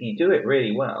 And if you do it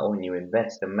really well and you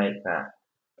invest and make that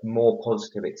more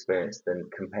positive experience than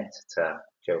competitor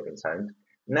children's homes,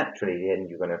 naturally, then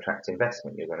you're going to attract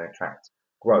investment. You're going to attract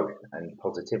growth and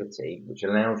positivity, which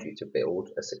allows you to build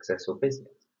a successful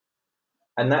business.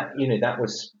 And that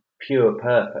was pure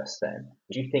purpose then.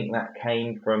 Do you think that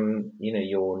came from,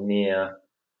 your near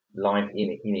life,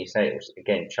 you say it was,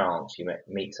 again, chance, you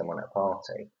meet someone at a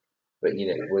party, but,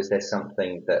 was there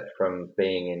something that from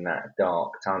being in that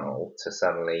dark tunnel to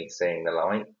suddenly seeing the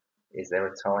light? Is there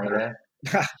a tie there?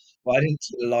 Well, I didn't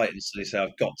see the light and suddenly say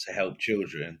I've got to help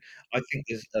children. I think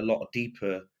there's a lot of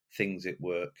deeper things at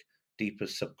work, deeper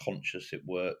subconscious at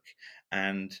work.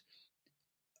 And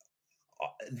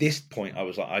at this point, I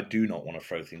was like, I do not want to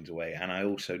throw things away. And I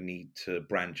also need to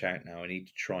branch out now. I need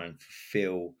to try and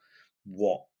fulfill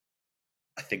what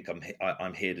I think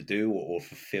I'm here to do, or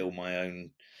fulfill my own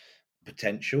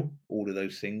potential. All of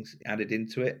those things added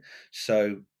into it.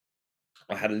 So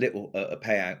I had a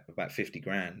payout of about 50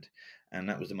 grand, and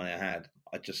that was the money I had.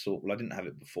 I just thought, well, I didn't have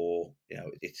it before.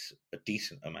 It's a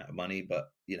decent amount of money,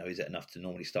 but is it enough to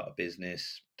normally start a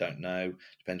business? Don't know.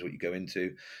 Depends what you go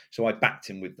into. So I backed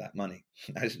him with that money.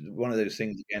 That's one of those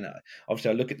things. Again,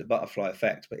 obviously, I look at the butterfly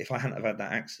effect, but if I hadn't have had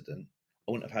that accident,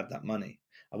 I wouldn't have had that money.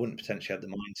 I wouldn't potentially have the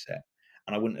mindset,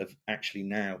 and I wouldn't have actually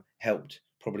now helped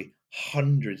probably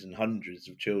hundreds and hundreds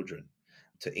of children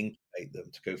to incubate them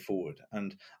to go forward.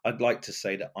 And I'd like to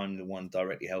say that I'm the one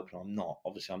directly helping. I'm not.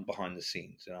 Obviously, I'm behind the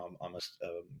scenes. I'm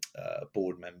a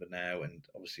board member now, and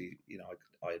obviously,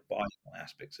 I advise on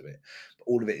aspects of it. But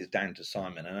all of it is down to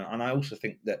Simon. And I also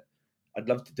think that I'd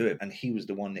love to do it. And he was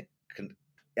the one that can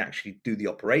actually do the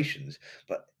operations.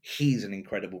 But he's an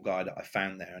incredible guy that I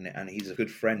found there, and he's a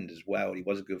good friend as well. He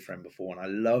was a good friend before, and I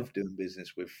love doing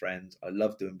business with friends. I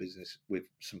love doing business with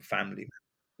some family.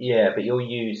 Yeah, but you're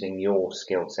using your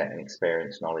skill set and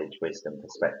experience, knowledge, wisdom,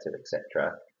 perspective,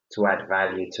 etc., to add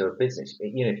value to a business.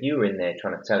 You know, if you were in there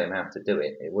trying to tell him how to do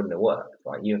it, it wouldn't have worked,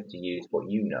 right? You have to use what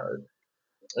you know.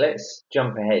 Let's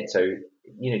jump ahead. So,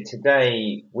 you know,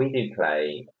 today we do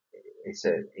play. It's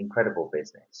an incredible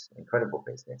business,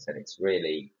 and it's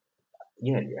really,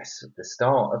 you know, yes, the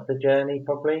start of the journey,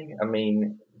 probably. I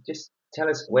mean, just tell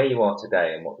us where you are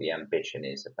today and what the ambition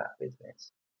is of that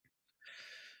business.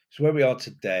 So where we are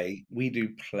today, We Do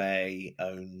Play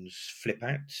owns Flip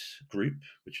Out Group,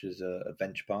 which is a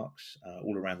venture parks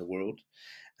all around the world,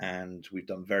 and we've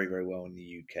done very, very well in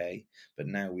the UK. But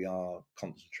now we are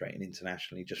concentrating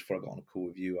internationally. Just before I got on a call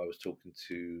with you, I was talking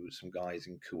to some guys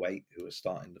in Kuwait who are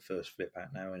starting the first Flip Out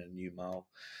now in a new mall.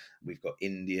 We've got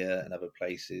India and other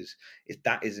places.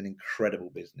 That is an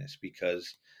incredible business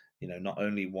because, you know, not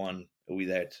only one are we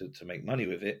there to make money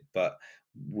with it, but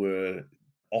we're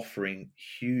offering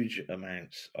huge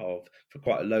amounts of, for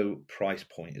quite a low price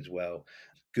point as well,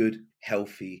 good,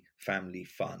 healthy family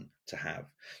fun to have,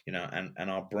 you know, and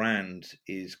our brand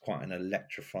is quite an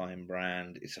electrifying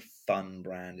brand. It's a fun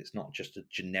brand. It's not just a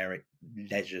generic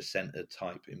leisure center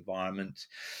type environment.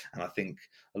 And I think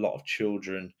a lot of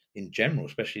children in general,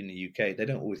 especially in the UK, they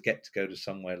don't always get to go to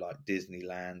somewhere like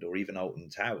Disneyland or even Alton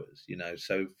Towers, you know.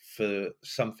 So for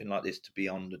something like this to be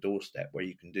on the doorstep where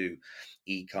you can do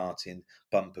e-karting,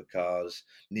 bumper cars,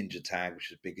 ninja tag,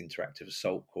 which is a big interactive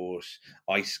assault course,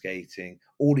 ice skating,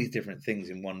 all these different things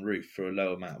in one roof for a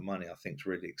low amount of money, I think is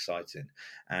really exciting.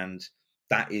 And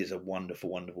that is a wonderful,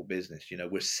 wonderful business. You know,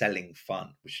 we're selling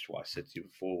fun, which is why I said to you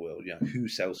before, Will, you know, who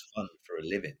sells fun for a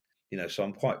living? You know, so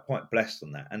I'm quite blessed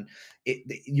on that. And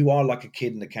you are like a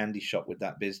kid in a candy shop with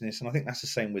that business. And I think that's the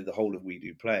same with the whole of We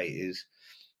Do Play is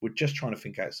we're just trying to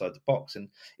think outside the box. And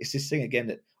it's this thing again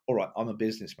that, all right, I'm a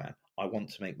businessman. I want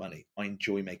to make money. I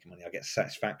enjoy making money. I get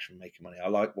satisfaction making money. I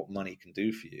like what money can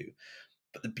do for you.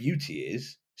 But the beauty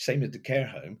is, same as the care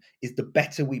home, is the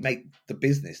better we make the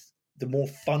business, the more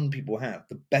fun people have,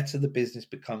 the better the business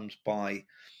becomes by,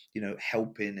 you know,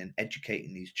 helping and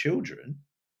educating these children,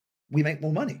 we make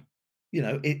more money. You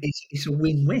know, it's a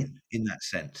win-win in that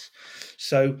sense.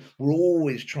 So we're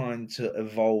always trying to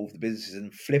evolve the businesses,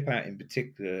 and Flip Out in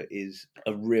particular is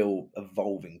a real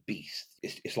evolving beast.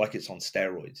 It's like it's on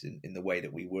steroids in the way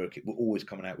that we work it. We're always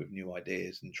coming out with new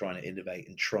ideas and trying to innovate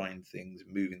and trying things,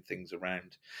 moving things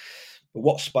around. But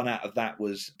what spun out of that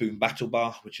was Boom Battle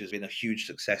Bar, which has been a huge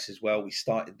success as well. We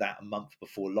started that a month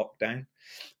before lockdown.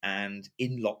 And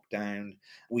in lockdown,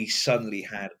 we suddenly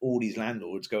had all these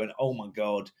landlords going, oh my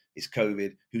God, it's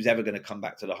COVID. Who's ever going to come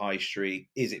back to the high street?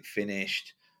 Is it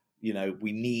finished? You know,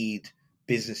 we need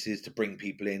businesses to bring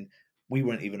people in. We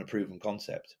weren't even a proven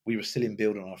concept. We were still in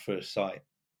build on our first site.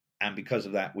 And because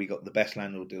of that, we got the best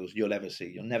landlord deals you'll ever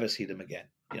see. You'll never see them again,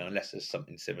 you know, unless there's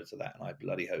something similar to that. And I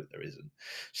bloody hope there isn't.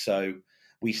 So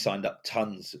we signed up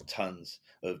tons and tons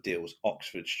of deals,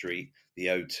 Oxford Street, the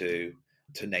O2,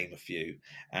 to name a few.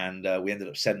 And we ended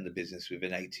up selling the business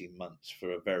within 18 months for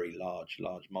a very large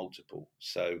multiple.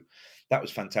 So that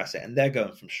was fantastic. And they're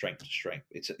going from strength to strength.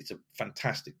 It's a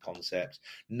fantastic concept.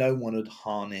 No one had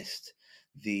harnessed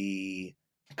the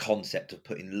concept of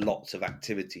putting lots of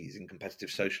activities in competitive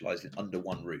socializing under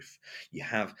one roof. You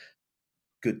have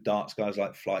good darts guys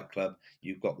like Flight Club,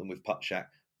 you've got them with Putt Shack,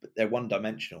 but they're one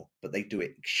dimensional, but they do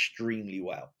it extremely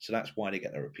well. So that's why they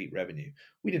get their repeat revenue.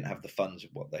 We didn't have the funds of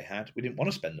what they had. We didn't want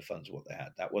to spend the funds of what they had.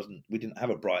 We didn't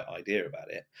have a bright idea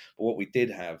about it. But what we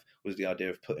did have was the idea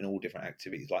of putting all different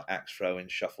activities like axe throwing,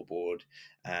 shuffleboard,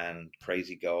 and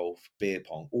crazy golf, beer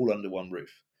pong, all under one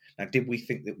roof. Now, did we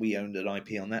think that we owned an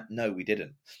IP on that? No, we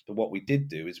didn't. But what we did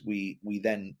do is we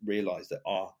then realized that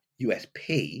our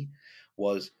USP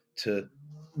was to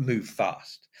move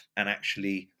fast and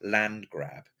actually land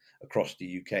grab across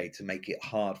the UK to make it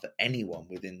hard for anyone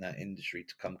within that industry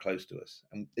to come close to us.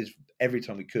 And every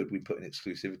time we could, we put an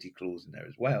exclusivity clause in there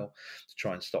as well to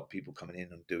try and stop people coming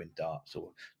in and doing darts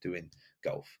or doing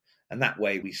golf. And that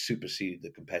way we superseded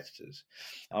the competitors.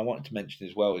 I wanted to mention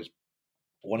as well is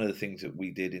one of the things that we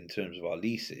did in terms of our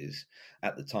leases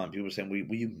at the time, people were saying,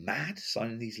 were you mad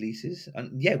signing these leases?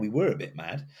 And yeah, we were a bit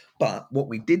mad. But what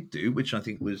we did do, which I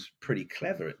think was pretty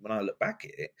clever when I look back at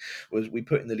it, was we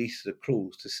put in the leases a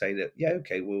clause to say that, yeah,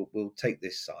 okay, we'll take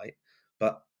this site.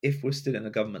 But if we're still in a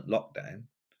government lockdown,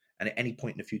 and at any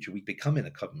point in the future we become in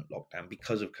a government lockdown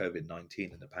because of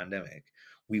COVID-19 and the pandemic,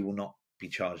 we will not be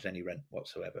charged any rent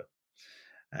whatsoever.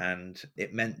 And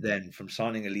it meant then from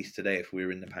signing a lease today, if we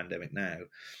were in the pandemic now,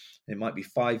 it might be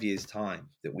 5 years' time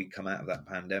that we come out of that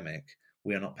pandemic.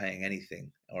 We are not paying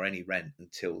anything or any rent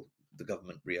until the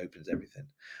government reopens everything.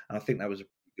 And I think that was a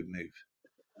pretty good move.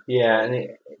 Yeah, and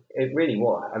it really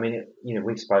was. I mean, you know,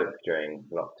 we spoke during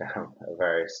lockdown at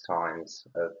various times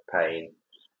of pain.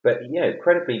 But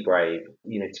incredibly brave,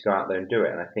 to go out there and do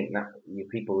it. And I think that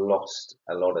people lost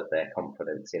a lot of their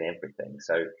confidence in everything.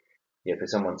 So for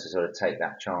someone to sort of take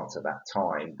that chance at that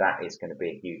time, that is going to be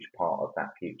a huge part of that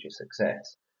future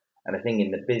success. And I think in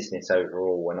the business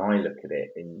overall, when I look at it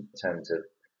in terms of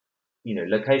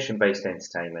location-based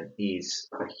entertainment is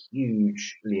a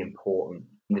hugely important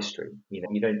industry.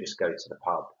 You don't just go to the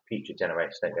pub. Future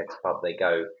generations don't go to the pub. They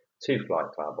go to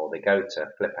Flight Club or they go to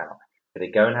Flip Out. They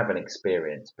go and have an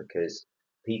experience because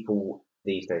people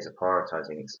these days are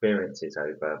prioritizing experiences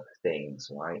over things,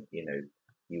 right?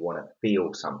 You want to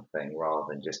feel something rather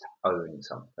than just own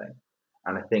something.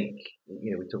 And I think,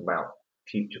 we talk about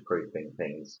future-proofing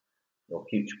things or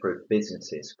future-proof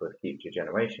businesses for future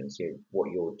generations.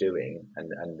 What you're doing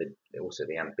and also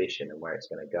the ambition and where it's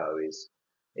going to go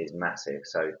is massive.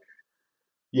 So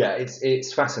yeah,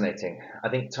 it's fascinating. I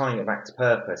think tying it back to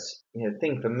purpose, the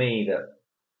thing for me that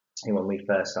when we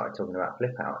first started talking about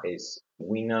Flip Out is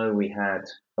we know we had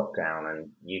lockdown and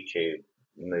YouTube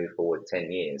moved forward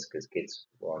 10 years because kids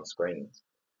were on screens.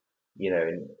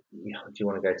 And do you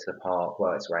want to go to the park?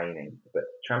 Well, it's raining. But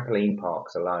trampoline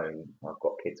parks alone, I've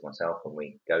got kids myself and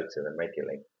we go to them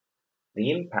regularly.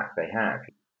 The impact they have,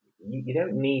 you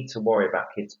don't need to worry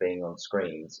about kids being on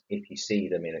screens if you see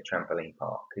them in a trampoline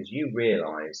park because you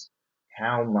realise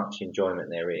how much enjoyment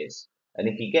there is. And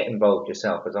if you get involved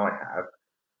yourself, as I have,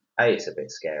 A, it's a bit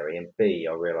scary, and B,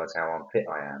 I realise how unfit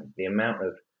I am. The amount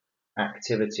of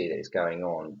activity that is going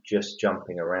on, just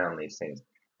jumping around these things.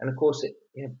 And of course,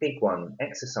 big one,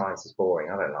 exercise is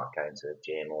boring. I don't like going to the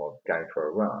gym or going for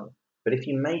a run. But if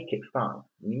you make it fun,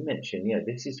 you mentioned,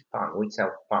 this is fun. We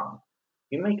sell fun.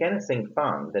 If you make anything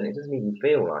fun, then it doesn't even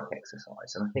feel like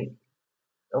exercise. And I think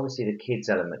obviously the kids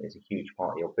element is a huge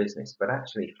part of your business, but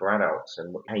actually for adults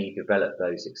and how you develop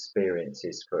those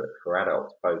experiences for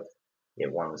adults, both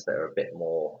ones that are a bit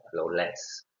more or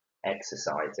less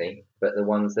exercising, but the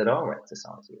ones that are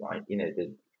exercising, right?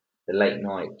 The late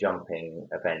night jumping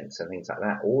events and things like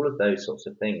that. All of those sorts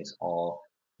of things are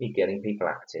getting people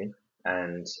active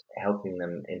and helping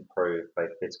them improve both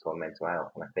physical and mental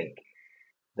health. And I think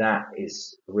that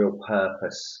is a real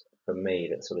purpose for me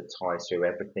that sort of ties through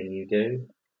everything you do.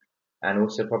 And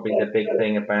also probably the big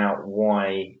thing about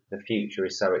why the future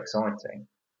is so exciting.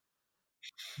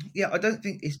 Yeah, I don't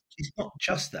think it's not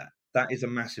just that. That is a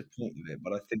massive point of it,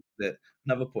 but I think that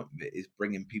another point of it is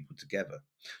bringing people together,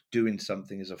 doing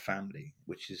something as a family,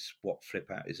 which is what Flip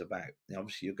Out is about.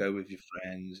 Obviously, you go with your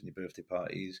friends and your birthday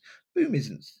parties. Boom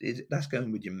that's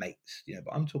going with your mates,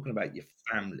 But I'm talking about your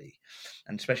family,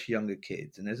 and especially younger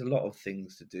kids. And there's a lot of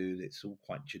things to do that's all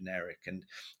quite generic. And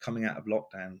coming out of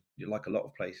lockdown, like a lot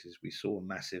of places, we saw a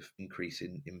massive increase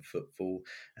in footfall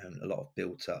and a lot of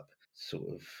built up sort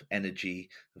of energy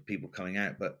of people coming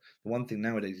out. But the one thing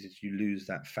nowadays is you lose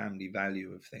that family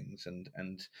value of things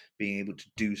and being able to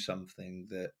do something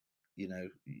that you know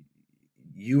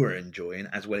you are enjoying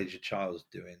as well as your child's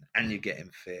doing, and you're getting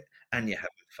fit and you're having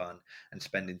fun and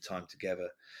spending time together.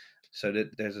 So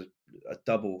that there's a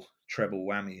double treble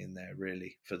whammy in there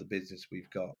really for the business we've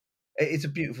got. It's a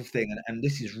beautiful thing, and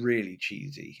this is really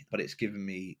cheesy, but it's given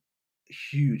me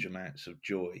huge amounts of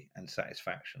joy and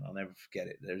satisfaction. I'll never forget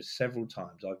it. There's several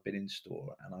times I've been in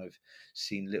store and I've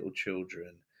seen little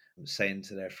children saying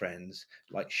to their friends,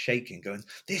 like shaking, going,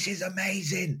 "This is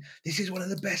amazing. This is one of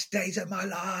the best days of my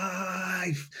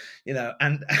life." And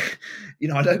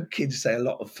I know kids say a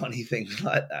lot of funny things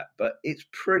like that, but it's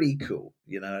pretty cool.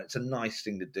 It's a nice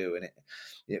thing to do, and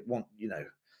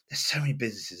there's so many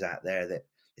businesses out there that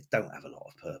don't have a lot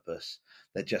of purpose.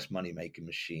 They're just money making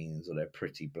machines or they're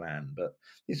pretty bland. But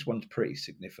this one's pretty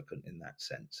significant in that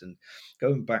sense. And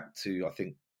going back to, I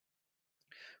think,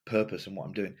 purpose and what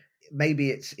I'm doing, maybe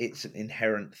it's an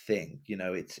inherent thing.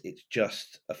 It's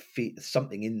just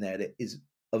something in there that is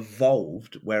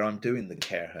evolved where I'm doing the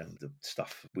care home, the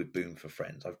stuff with Boom for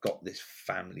Friends. I've got this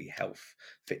family health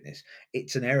fitness.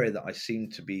 It's an area that I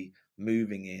seem to be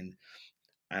moving in,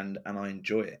 and I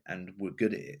enjoy it, and we're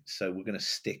good at it, so we're going to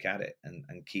stick at it and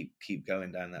keep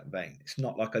going down that vein. It's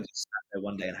not like I just sat there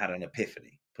one day and had an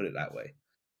epiphany, put it that way.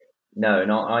 No, and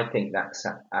I think that's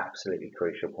an absolutely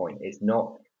crucial point. It's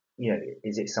not,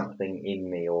 is it something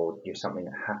in me or just something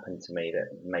that happened to me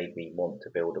that made me want to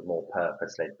build a more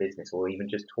purpose-led business or even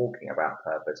just talking about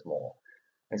purpose more?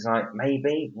 It's like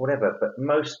maybe, whatever, but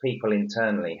most people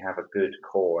internally have a good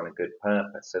core and a good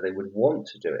purpose, so they would want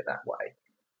to do it that way.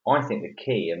 I think the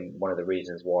key and one of the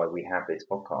reasons why we have this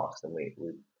podcast and we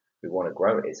want to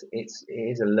grow it is it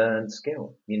is a learned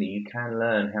skill. You can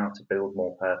learn how to build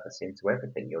more purpose into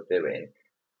everything you're doing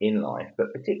in life,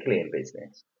 but particularly in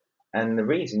business. And the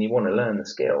reason you want to learn the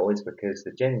skill is because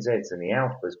the Gen Zs and the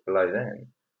Alphas below them,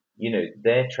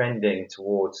 they're trending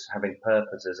towards having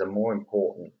purpose as a more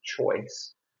important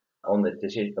choice on the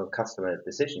customer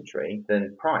decision tree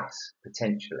than price,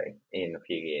 potentially in a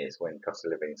few years when cost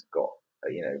of living's got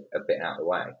a bit out of the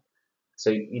way. So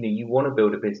you want to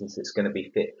build a business that's going to be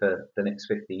fit for the next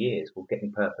 50 years. Well,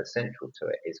 getting purpose central to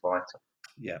it is vital.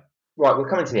 Yeah. Right, we're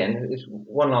coming to the end.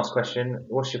 One last question.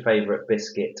 What's your favourite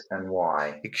biscuit and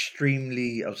why?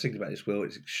 Extremely, I was thinking about this, Will.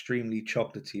 It's extremely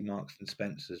chocolatey Marks and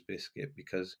Spencer's biscuit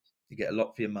because you get a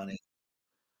lot for your money.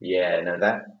 Yeah, no,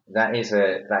 that is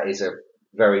a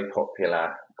very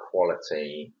popular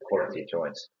quality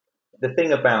choice. The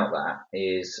thing about that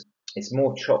is it's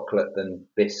more chocolate than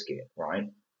biscuit, right?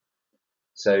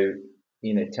 So,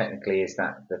 technically, is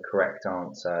that the correct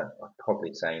answer? I'd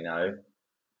probably say no,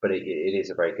 but it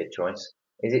is a very good choice.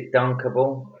 Is it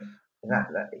dunkable?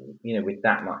 That with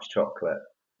that much chocolate,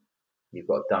 you've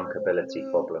got a dunkability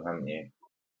problem, haven't you?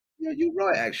 Yeah, you're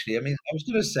right. Actually, I mean, I was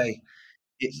going to say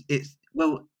it's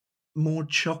more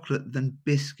chocolate than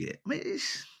biscuit. I mean,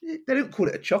 they don't call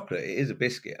it a chocolate; it is a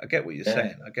biscuit. I get what you're Yeah.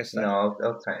 saying. I guess No, that.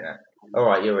 I'll take that. All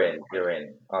right, you're in. You're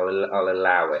in. I'll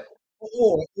allow it.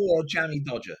 Or a jammy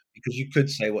dodger, because you could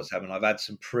say what's happened. I've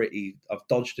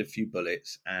dodged a few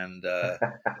bullets, and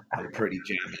I'm pretty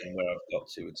jammy in where I've got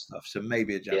to and stuff. So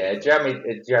maybe a jammy Yeah,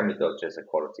 dodger. jammy Dodger is a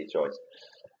quality choice.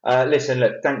 Listen,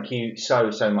 look, thank you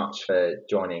so much for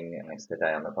joining us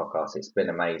today on the podcast. It's been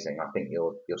amazing. I think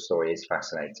your story is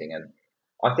fascinating, and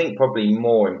I think probably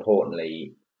more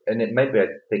importantly, and maybe I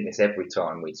think this every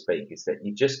time we speak, is that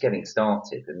you're just getting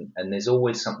started, and there's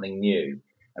always something new.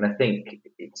 And I think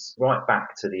it's right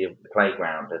back to the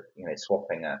playground of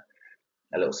swapping a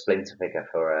little splinter figure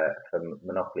for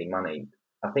Monopoly money.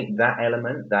 I think that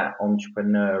element, that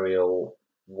entrepreneurial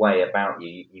way about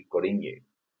you've got in you,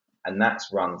 and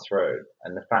that's run through.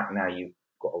 And the fact now you've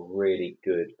got a really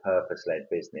good purpose-led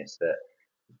business that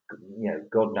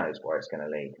God knows where it's going to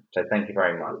lead. So thank you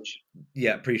very much.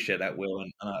 Yeah, appreciate that, Will.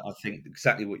 And I think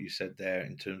exactly what you said there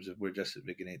in terms of we're just at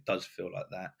the beginning. It does feel like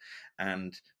that.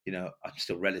 And, I'm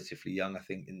still relatively young, I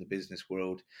think, in the business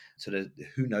world. So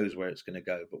who knows where it's going to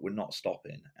go, but we're not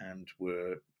stopping and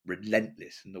we're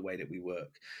relentless in the way that we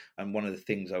work. And one of the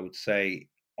things I would say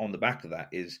on the back of that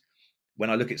is when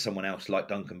I look at someone else like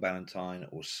Duncan Ballantyne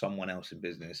or someone else in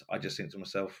business, I just think to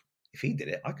myself, if he did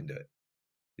it, I can do it.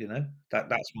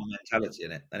 That's my mentality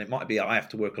in it. And it might be I have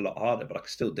to work a lot harder, but I can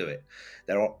still do it.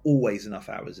 There are always enough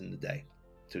hours in the day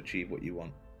to achieve what you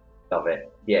want. Love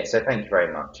it. Yeah, so thank you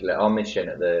very much. Look, our mission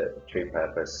at the True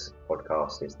Purpose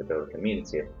podcast is to build a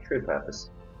community of true purpose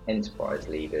enterprise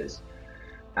leaders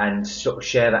and sort of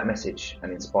share that message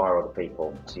and inspire other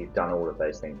people. So you've done all of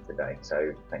those things today.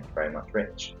 So thank you very much,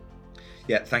 Rich.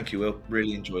 Yeah, thank you, Will.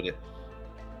 Really enjoyed it.